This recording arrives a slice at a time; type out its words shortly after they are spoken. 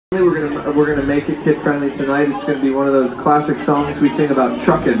we're going to make it kid-friendly tonight. It's going to be one of those classic songs we sing about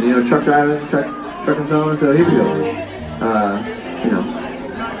trucking, you know, truck driving, trucking songs. So here we go. You know,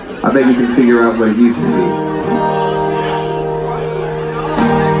 I bet you can figure out what it used to be.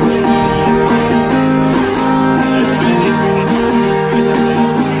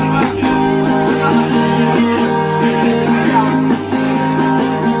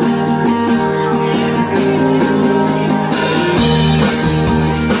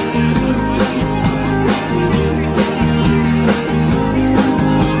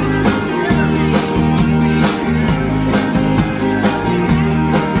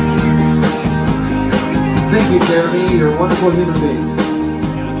 Thank you, Jeremy. You're a wonderful human being.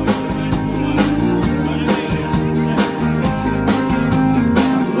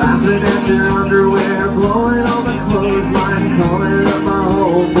 Laughing at your underwear, blowing on the clothesline, calling up my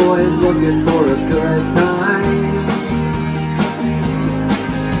homeboys, looking for a good time.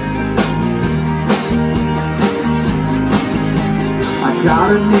 I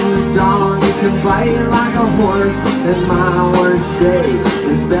got a new dog, you can bite like a horse, and my worst day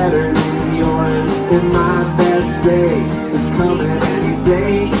is better than yours. And my best day is coming any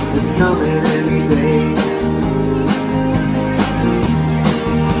day. It's coming any day.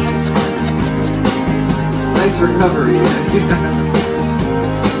 Nice recovery.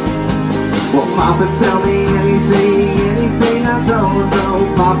 Well, Papa, tell me anything I don't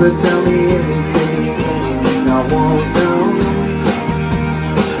know. Papa, tell me anything I won't know.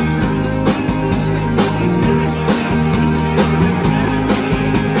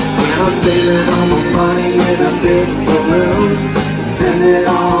 I'm saving all my money in a big balloon. Send it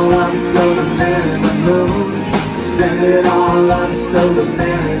all up so the man in the moon. Send it all up so the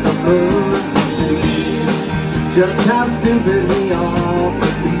man in the moon can see just how stupid we all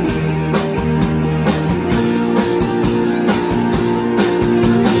could be.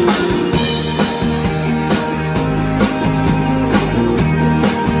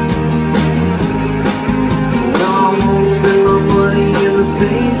 Well, I won't spend my money in the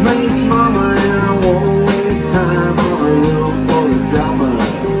same place, Mama, and I won't waste time on a room full of drama.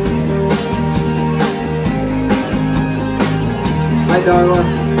 Hi, Darla.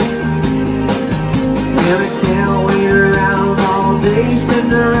 And I can't wait around all day,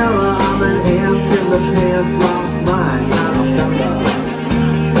 Cinderella. I'm an ant in the pants, lost my Donald.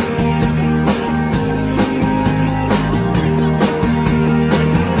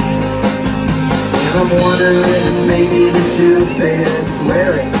 And I'm wondering if maybe the shoe fits,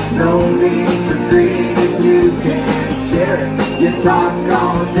 wear it. No need for greed if you can't share it. You talk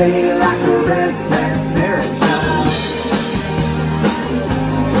all day like a red-fat parrot.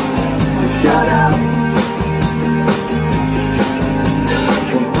 Shut up.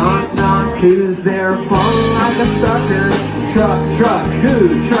 Well, knock, knock, who's there? Falling like a sucker. Truck, truck, who?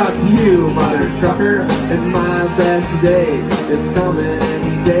 Truck you, mother trucker. And my best day is coming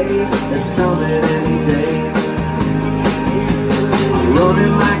any day. It's coming any day.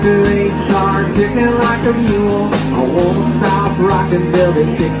 Running like a race car, kicking like a mule. I won't stop rocking till they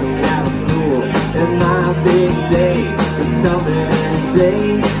kick me out of school. And my big day, it's coming any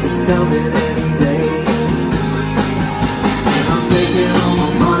day. It's coming any day. And I'm taking all my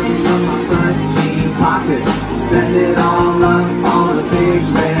money from my front jean pocket. Send it all up on a big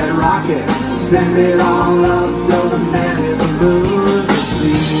red rocket. Send it all up so the man in the moon can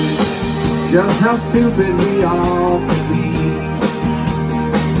see just how stupid we all can be.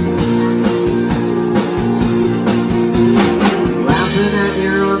 At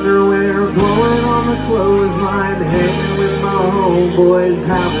your underwear, blowing on the clothesline, hanging with my homeboys,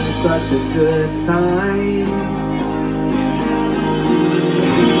 having such a good time.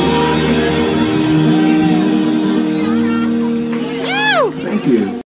 Thank you.